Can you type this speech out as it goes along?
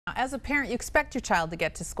as a parent, you expect your child to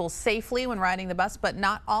get to school safely when riding the bus, but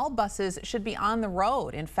not all buses should be on the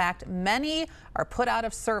road. In fact, many are put out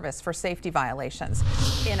of service for safety violations.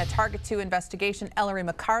 In a Target 2 investigation, Ellery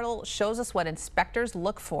McCardle shows us what inspectors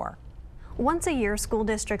look for. Once a year, school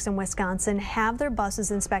districts in Wisconsin have their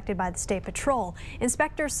buses inspected by the State Patrol.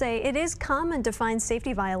 Inspectors say it is common to find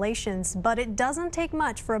safety violations, but it doesn't take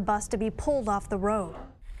much for a bus to be pulled off the road.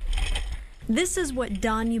 This is what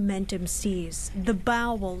Donumentum sees, the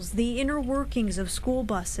bowels, the inner workings of school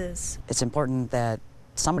buses. It's important that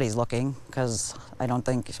somebody's looking, because I don't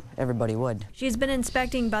think everybody would. She's been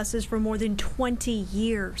inspecting buses for more than 20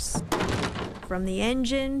 years. From the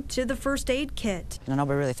engine to the first aid kit.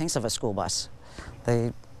 Nobody really thinks of a school bus.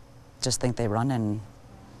 They just think they run and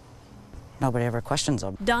nobody ever questions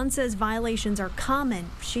them. Dawn says violations are common.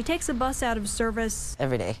 She takes a bus out of service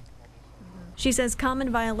every day. She says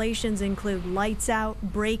common violations include lights out,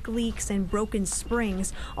 brake leaks, and broken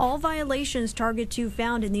springs. All violations Target 2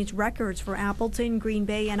 found in these records for Appleton, Green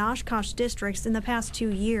Bay, and Oshkosh districts in the past 2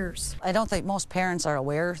 years. I don't think most parents are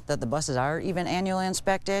aware that the buses are even annually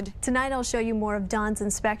inspected. Tonight I'll show you more of Dawn's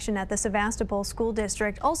inspection at the Sevastopol School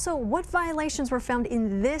District. Also, what violations were found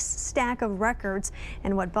in this stack of records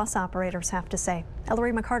and what bus operators have to say.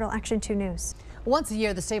 Ellery McCardle, Action 2 News. Once a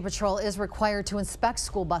year, the State Patrol is required to inspect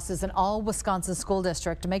school buses in all Wisconsin school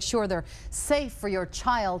districts to make sure they're safe for your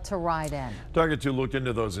child to ride in. Target 2 looked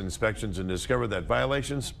into those inspections and discovered that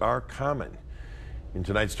violations are common. In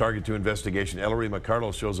tonight's Target 2 investigation, Ellery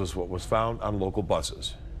McCardle shows us what was found on local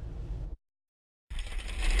buses.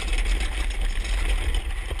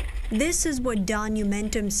 This is what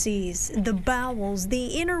Donumentum sees, the bowels, the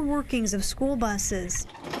inner workings of school buses.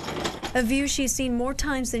 A view she's seen more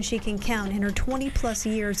times than she can count in her 20-plus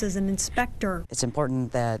years as an inspector. It's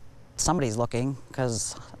important that somebody's looking,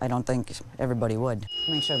 because I don't think everybody would.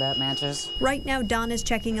 Make sure that matches. Right now, Dawn is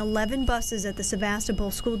checking 11 buses at the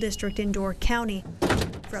Sevastopol School District in Door County.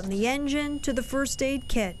 From the engine to the first aid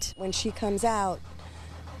kit. When she comes out,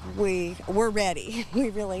 we're ready. We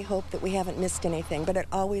really hope that we haven't missed anything, but it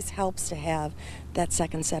always helps to have that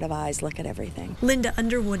second set of eyes look at everything. Linda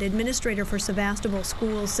Underwood, administrator for Sevastopol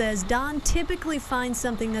Schools, says Dawn typically finds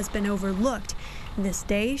something that's been overlooked. This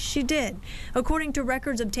day, she did. According to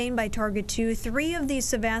records obtained by Target 2, 3 of these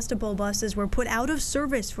Sevastopol buses were put out of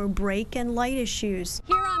service for brake and light issues.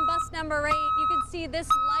 Here on bus number 8, you can see this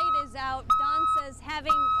light is out. Dawn says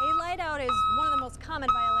having a light out is one of the most common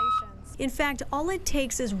violations. In fact, all it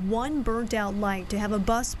takes is one burnt out light to have a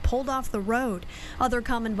bus pulled off the road. Other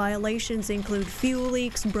common violations include fuel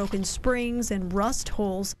leaks, broken springs, and rust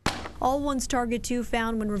holes. All ones Target 2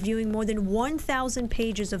 found when reviewing more than 1,000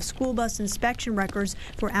 pages of school bus inspection records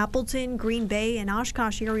for Appleton, Green Bay, and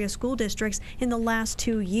Oshkosh area school districts in the last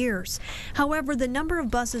 2 years. However, the number of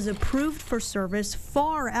buses approved for service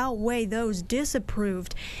far outweigh those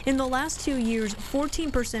disapproved. In the last 2 years,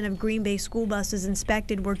 14% of Green Bay school buses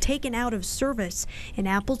inspected were taken out of service. In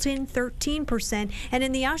Appleton, 13%, and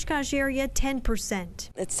in the Oshkosh area, 10%.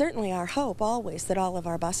 It's certainly our hope always that all of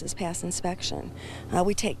our buses pass inspection.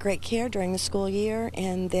 We take great care during the school year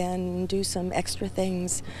and then do some extra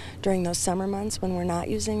things during those summer months when we're not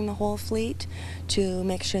using the whole fleet to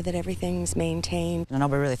make sure that everything's maintained.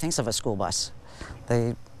 Nobody really thinks of a school bus.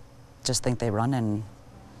 They just think they run and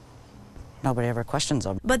nobody ever questions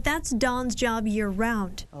them. But that's Dawn's job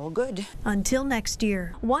year-round. Oh, good. Until next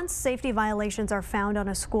year. Once safety violations are found on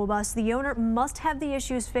a school bus, the owner must have the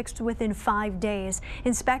issues fixed within 5 days.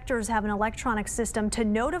 Inspectors have an electronic system to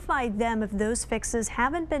notify them if those fixes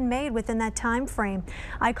haven't been made within that time frame.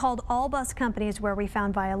 I called all bus companies where we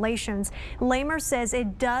found violations. Lamer says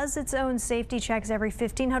it does its own safety checks every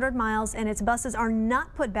 1,500 miles, and its buses are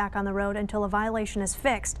not put back on the road until a violation is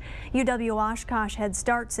fixed. UW Oshkosh Head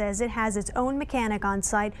Start says it has its own mechanic on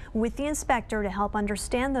site with the inspector to help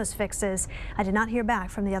understand those fixes. I did not hear back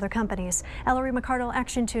from the other companies. Ellery McCardle,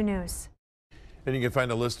 Action 2 News. And you can find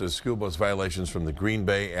a list of school bus violations from the Green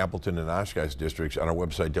Bay, Appleton, and Oshkosh districts on our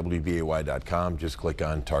website, WBAY.com. Just click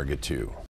on Target 2.